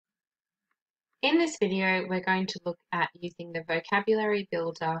In this video, we're going to look at using the vocabulary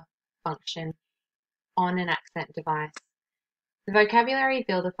builder function on an accent device. The vocabulary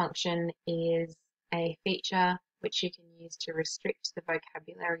builder function is a feature which you can use to restrict the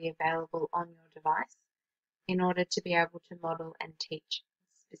vocabulary available on your device in order to be able to model and teach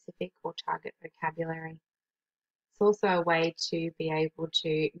specific or target vocabulary. It's also a way to be able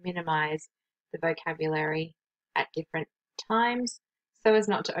to minimize the vocabulary at different times so as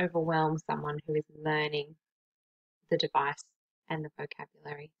not to overwhelm someone who is learning the device and the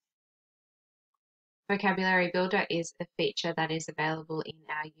vocabulary. Vocabulary Builder is a feature that is available in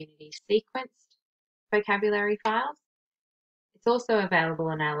our Unity sequenced vocabulary files. It's also available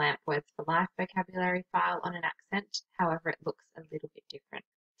in our LAMP Words for Life vocabulary file on an accent, however it looks a little bit different.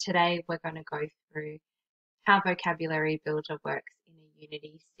 Today we're going to go through how Vocabulary Builder works in a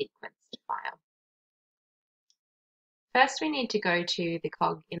Unity sequenced file. First we need to go to the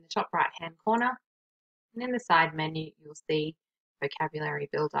cog in the top right hand corner, and in the side menu you'll see Vocabulary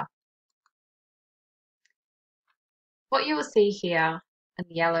Builder. What you will see here in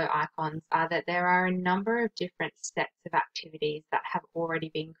the yellow icons are that there are a number of different sets of activities that have already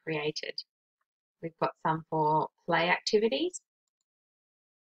been created. We've got some for play activities,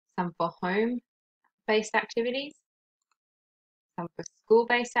 some for home-based activities, some for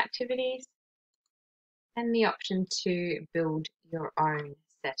school-based activities, and the option to build your own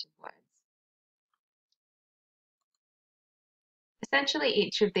set of words. Essentially,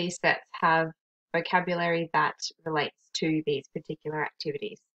 each of these sets have vocabulary that relates to these particular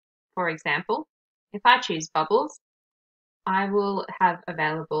activities. For example, if I choose bubbles, I will have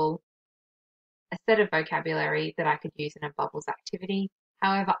available a set of vocabulary that I could use in a bubbles activity.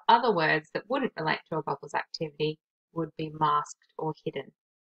 However, other words that wouldn't relate to a bubbles activity would be masked or hidden.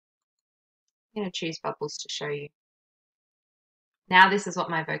 I'm going to choose bubbles to show you. Now this is what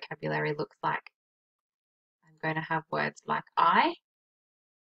my vocabulary looks like. I'm going to have words like I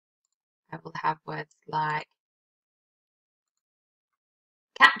will have words like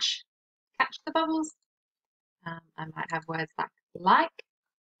catch the bubbles. I might have words like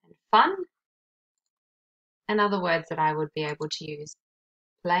and fun, and other words that I would be able to use: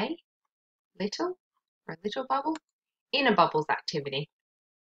 play, little, for a little bubble, in a bubbles activity.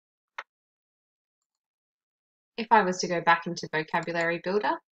 If I was to go back into Vocabulary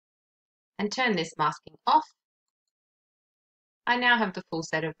Builder and turn this masking off, I now have the full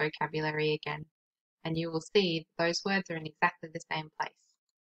set of vocabulary again, and you will see those words are in exactly the same place.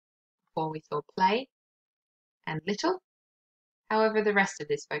 Before we saw play and little, however the rest of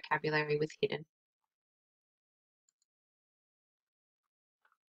this vocabulary was hidden.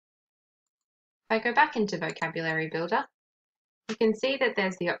 If I go back into Vocabulary Builder, you can see that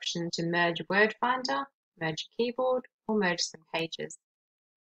there's the option to merge Word Finder, merge keyboard, or merge some pages.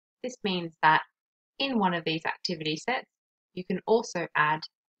 This means that in one of these activity sets, you can also add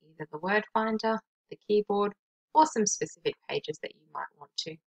either the Word Finder, the keyboard, or some specific pages that you might want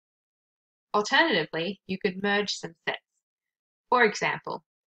to. Alternatively, you could merge some sets. For example,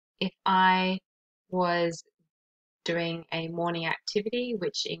 if I was doing a morning activity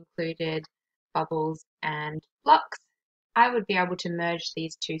which included bubbles and blocks, I would be able to merge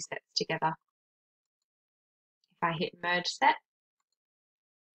these two sets together. If I hit merge set,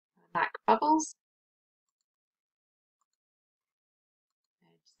 like bubbles,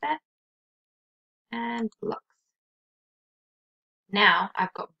 merge set, and blocks. Now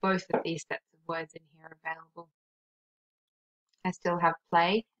I've got both of these sets of words in here available. I still have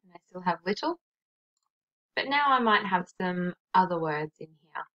play and I still have little, but now I might have some other words in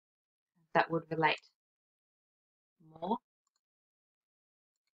here that would relate. More,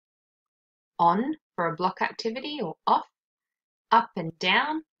 on for a block activity or off, up and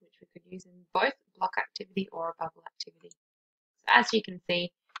down, which we could use in both block activity or a bubble activity. So as you can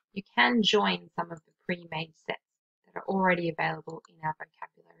see, you can join some of the pre-made sets that are already available in our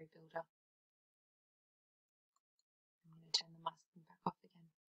vocabulary builder. I'm going to turn the masking back off again.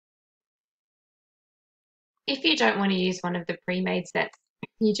 If you don't want to use one of the pre-made sets,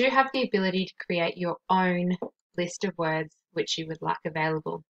 you do have the ability to create your own list of words which you would like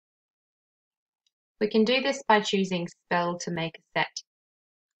available. We can do this by choosing Spell to make a set.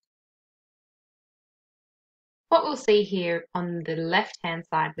 What we'll see here on the left-hand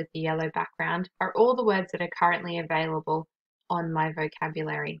side with the yellow background are all the words that are currently available on my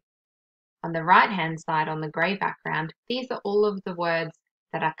vocabulary. On the right-hand side on the grey background, these are all of the words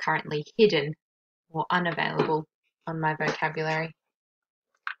that are currently hidden or unavailable on my vocabulary.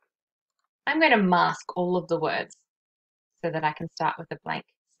 I'm going to mask all of the words so that I can start with a blank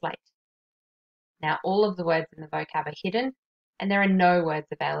slate. Now all of the words in the vocab are hidden and there are no words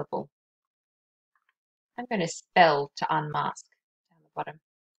available. I'm going to spell to unmask down the bottom.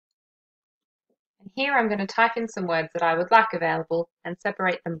 And here I'm going to type in some words that I would like available and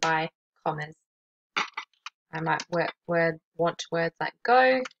separate them by commas. I might want words like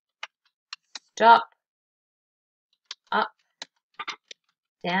go, stop, up,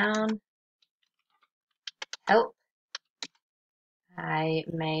 down, help. I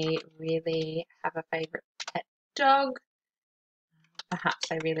may really have a favourite pet dog.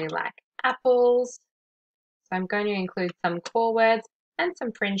 Perhaps I really like apples. So I'm going to include some core words and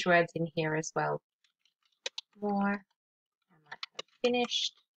some fringe words in here as well. More. I might have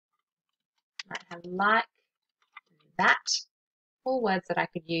finished. I might have like, that. All words that I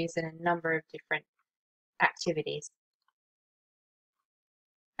could use in a number of different activities.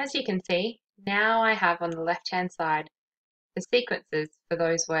 As you can see, now I have on the left-hand side the sequences for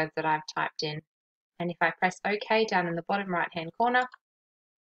those words that I've typed in. And if I press OK down in the bottom right-hand corner,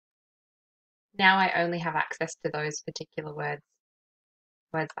 now I only have access to those particular words.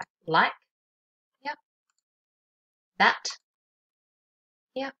 Words like, yep, that,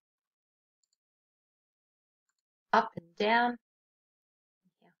 yep, up and down,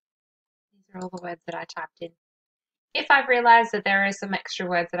 yeah. These are all the words that I typed in. If I've realised that there are some extra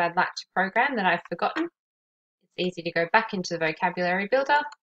words that I'd like to program that I've forgotten, it's easy to go back into the vocabulary builder,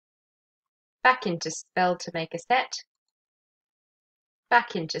 back into spell to make a set,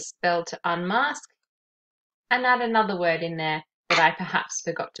 back into spell to unmask, and add another word in there that I perhaps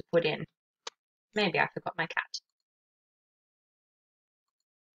forgot to put in. Maybe I forgot my cat.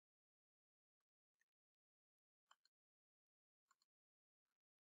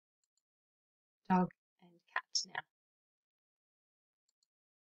 Dog and cat now.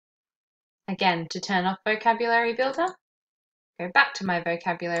 Again, to turn off Vocabulary Builder, go back to my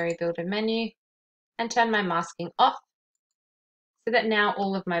Vocabulary Builder menu and turn my masking off so that now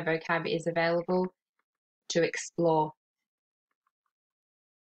all of my vocab is available to explore.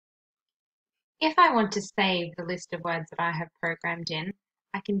 If I want to save the list of words that I have programmed in,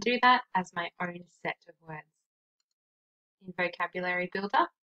 I can do that as my own set of words. In Vocabulary Builder, I'm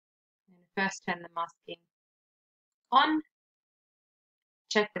going to first turn the masking on,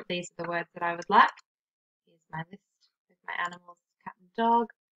 check that these are the words that I would like. Here's my list with my animals, cat and dog,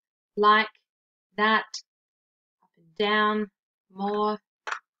 like, that, up and down, more,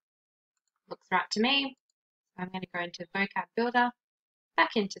 looks right to me. So I'm going to go into Vocab Builder,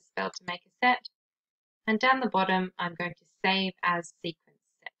 back into Spell to make a set, and down the bottom I'm going to save as sequence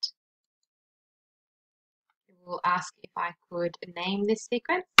set. It will ask if I could name this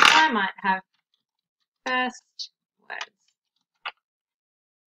sequence. I might have first words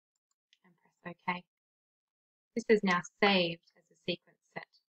and press OK. This is now saved as a sequence set.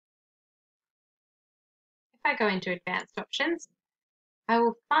 If I go into advanced options, I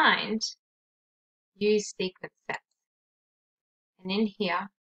will find use sequence sets. And in here,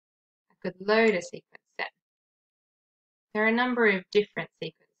 I could load a sequence set. There are a number of different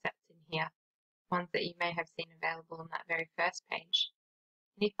sequence sets in here, ones that you may have seen available on that very first page.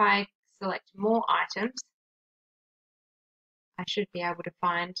 And if I select more items, I should be able to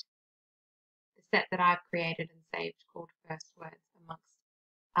find the set that I've created and saved called first words amongst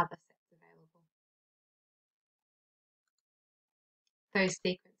other sets available. Those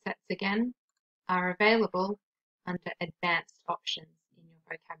sequence sets again are available under advanced options in your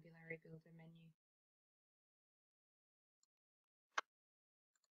Vocabulary Builder menu.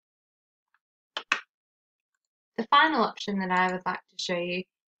 The final option that I would like to show you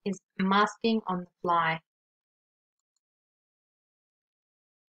is masking on the fly.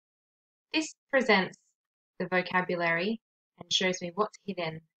 This presents the vocabulary and shows me what's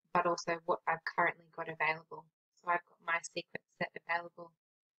hidden, but also what I've currently got available. So I've got my sequence set available.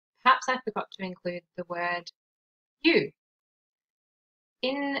 Perhaps I forgot to include the word you.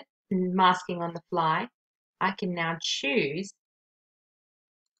 In masking on the fly, I can now choose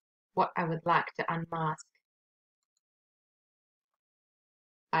what I would like to unmask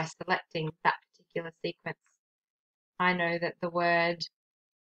by selecting that particular sequence. I know that the word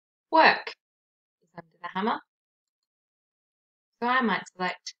work is under the hammer, so I might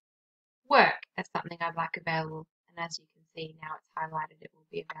select work as something I'd like available, and as you can see now it's highlighted, it will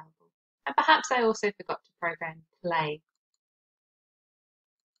be available. And perhaps I also forgot to program play.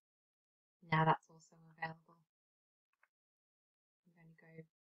 Now that's also available. I'm going to go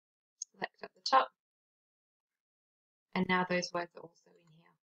select at the top, and now those words are also in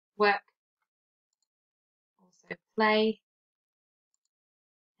here. Work, also play,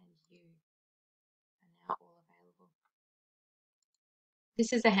 and you are now all available.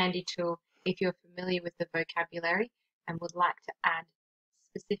 This is a handy tool if you're familiar with the vocabulary and would like to add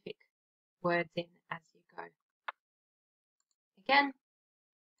specific words in as you go. Again,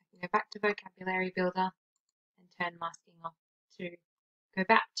 I can go back to Vocabulary Builder and turn masking off to go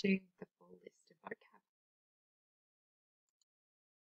back to the